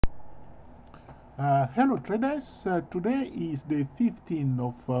Hello traders, today is the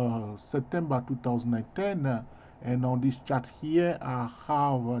 15th of September 2010 and on this chart here I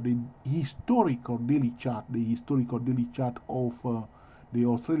have the historical daily chart, of the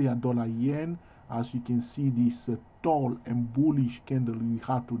Australian dollar yen. As you can see, this tall and bullish candle we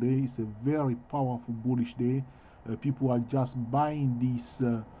had today is a very powerful bullish day. People are just buying this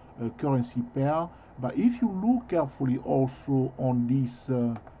currency pair, but if you look carefully also on this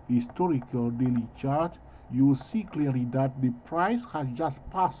historical daily chart, you will see clearly that the price has just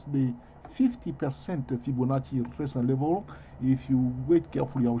passed the 50% Fibonacci retracement level. If you wait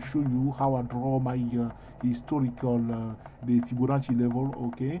carefully, I'll show you how I draw my historical the Fibonacci level.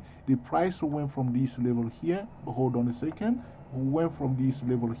 Okay, the price went from this level here. Hold on a second. Went from this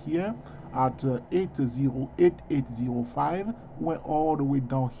level here at 808805, went all the way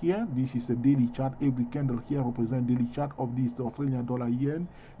down here. This is a daily chart. Every candle here represents daily chart of this Australian dollar yen,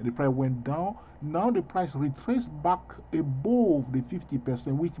 and the price went down. Now the price retraced back above the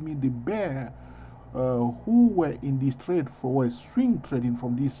 50%, which means the bear who were in this trade for swing trading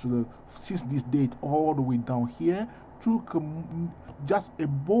from this since this date all the way down here took just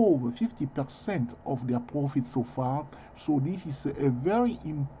above 50% of their profit so far. So this is a very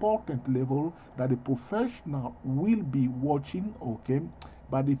important level that the professional will be watching. Okay,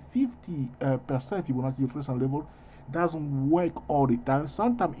 but the 50% Fibonacci retracement level doesn't work all the time.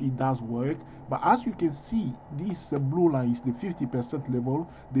 Sometimes it does work, but as you can see, this blue line is the 50% level.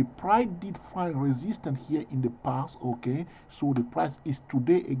 The price did find resistance here in the past. Okay, so the price is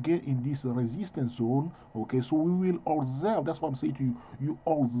today again in this resistance zone. Okay, so we will observe. That's what I'm saying to you. You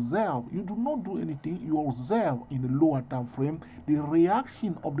observe. You do not do anything. You observe in the lower time frame the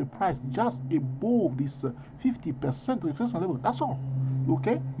reaction of the price just above this 50% retracement level. That's all.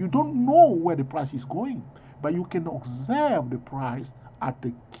 Okay, you don't know where the price is going, but you can observe the price at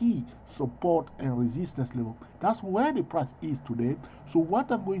the key support and resistance level. That's where the price is today. So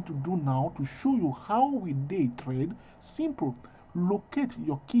what I'm going to do now to show you how we day trade, simple. Locate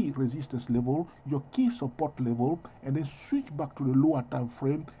your key resistance level, your key support level, and then switch back to the lower time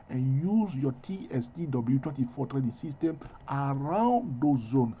frame and use your TSTW24 trading system around those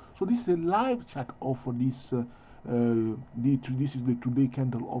zones. So this is a live chart of this this is the today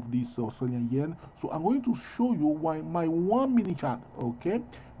candle of this Australian yen. So I'm going to show you why my 1 minute chart. Okay,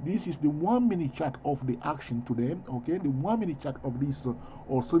 this is the 1 minute chart of the action today. Okay, the 1 minute chart of this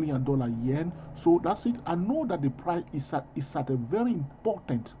Australian dollar yen. So that's it. I know that the price is at a very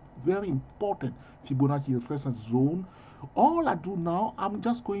important Fibonacci retracement zone. All I do now, I'm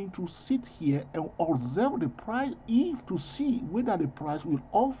just going to sit here and observe the price if to see whether the price will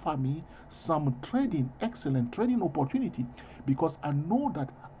offer me some excellent trading opportunity, because I know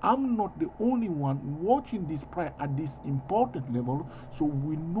that I'm not the only one watching this price at this important level. So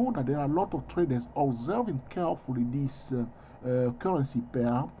we know that there are a lot of traders observing carefully this currency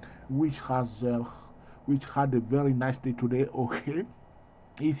pair, which had a very nice day today. Okay,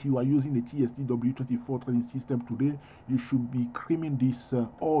 if you are using the TSTW24 trading system today, you should be creaming this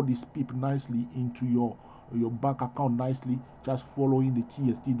all this pip nicely into your bank account nicely, just following the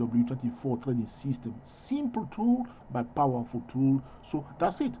TSTW24 trading system. Simple tool but powerful tool. So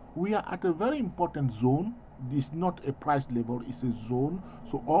that's it. We are at a very important zone. This is not a price level, it's a zone.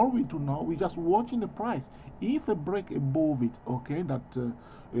 So all we do now, we just watching the price. If a break above it, okay, that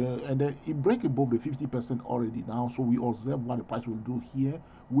and then it break above the 50% already now. So we observe what the price will do here,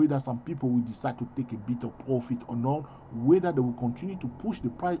 whether some people will decide to take a bit of profit or not, whether they will continue to push the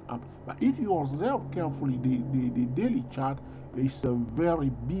price up. But if you observe carefully the daily chart, it's a very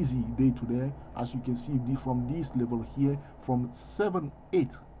busy day today. As you can see from this level here, from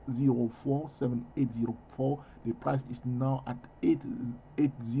 7804, the price is now at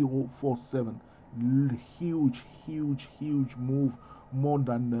 8047. Huge move, more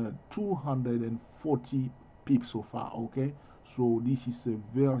than 240 pips so far. Okay, so this is a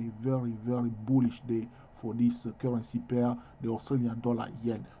very bullish day for this currency pair, the Australian dollar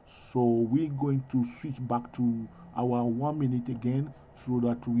yen. So we're going to switch back to our 1 minute again so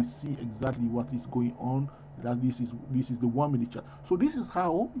that we see exactly what is going on. That this is the 1 minute chart. So this is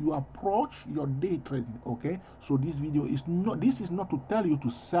how you approach your day trading. Okay, so this video is not to tell you to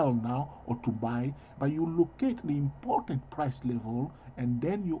sell now or to buy, but you locate the important price level and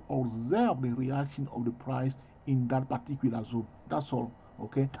then you observe the reaction of the price in that particular zone. That's all.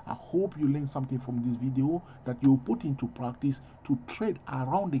 Okay, I hope you learned something from this video that you put into practice to trade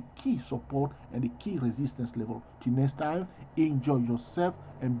around the key support and the key resistance level. Till next time, enjoy yourself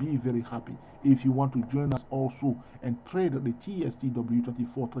and be very happy. If you want to join us also and trade the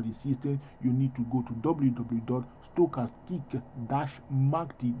TSTW24 trading system, you need to go to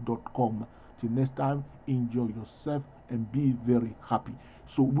www.stochastic-market.com. Till next time, enjoy yourself and be very happy.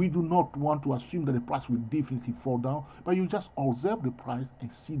 So we do not want to assume that the price will definitely fall down, but you just observe the price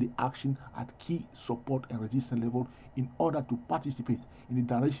and see the action at key support and resistance level in order to participate in the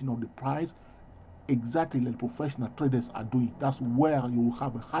direction of the price exactly like professional traders are doing. That's where you will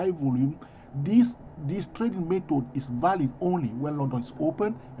have a high volume. This trading method is valid only when London is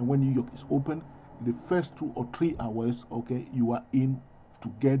open and when New York is open. The first 2 or 3 hours, okay, you are in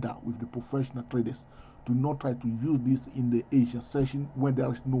together with the professional traders. Do not try to use this in the Asia session when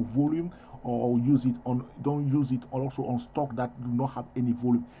there is no volume, or don't use it also on stock that do not have any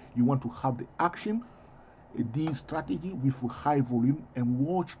volume. You want to have the action, this strategy with a high volume, and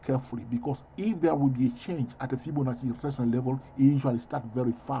watch carefully, because if there will be a change at the Fibonacci retracement level, it usually starts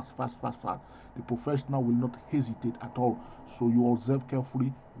very fast. The professional will not hesitate at all. So you observe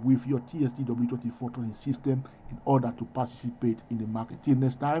carefully with your TSTW24 trading system in order to participate in the market. Till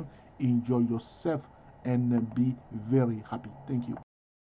next time, enjoy yourself and be very happy. Thank you.